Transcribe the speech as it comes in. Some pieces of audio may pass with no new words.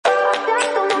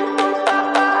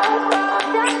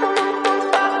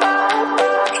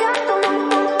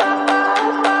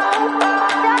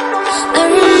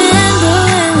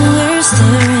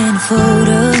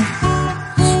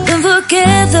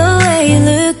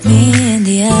me in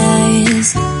the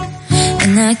eyes,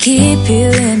 and I keep you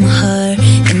in my heart.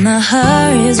 In my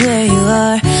heart is where you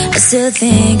are. I still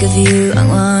think of you, I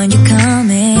want you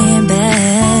coming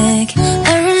back.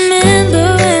 I remember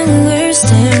when we were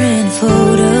staring at a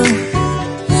photo.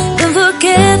 Don't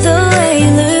forget the way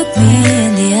you look me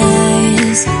in the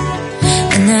eyes,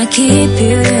 and I keep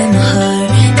you in my heart.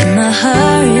 In my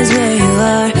heart is where you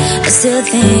are. I still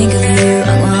think of you,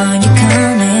 I want you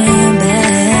coming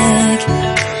back.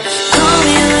 Call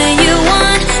me when you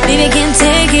want, baby, I can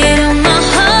take it on my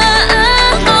heart.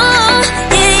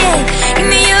 Yeah, yeah, give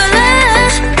me your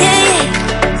love, yeah, yeah.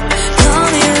 Call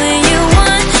me when you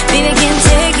want, baby, I can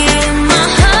take it on my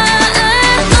heart.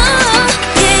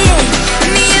 Yeah, yeah,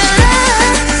 give me your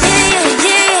love, yeah,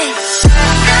 yeah, yeah.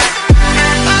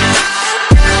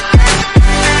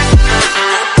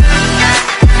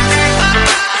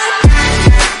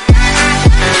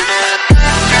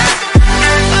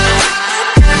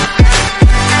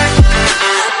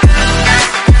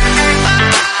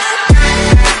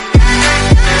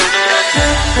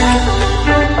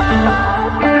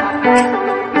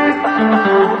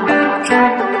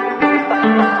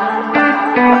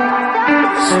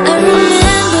 I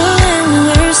remember when we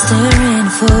were staring at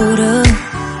a photo.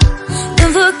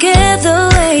 Don't forget the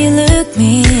way you look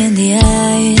me in the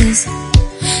eyes,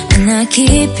 and I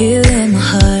keep you in my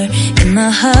heart. In my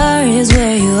heart is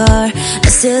where you are. I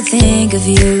still think of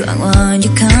you, I want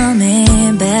you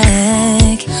coming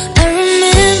back. I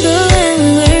remember when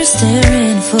we were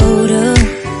staring at a photo.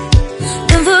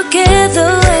 Don't forget the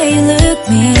way you look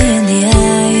me in the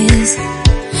eyes,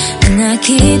 and I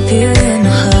keep you in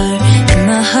my heart. In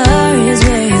my heart is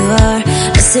where you are.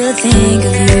 I still think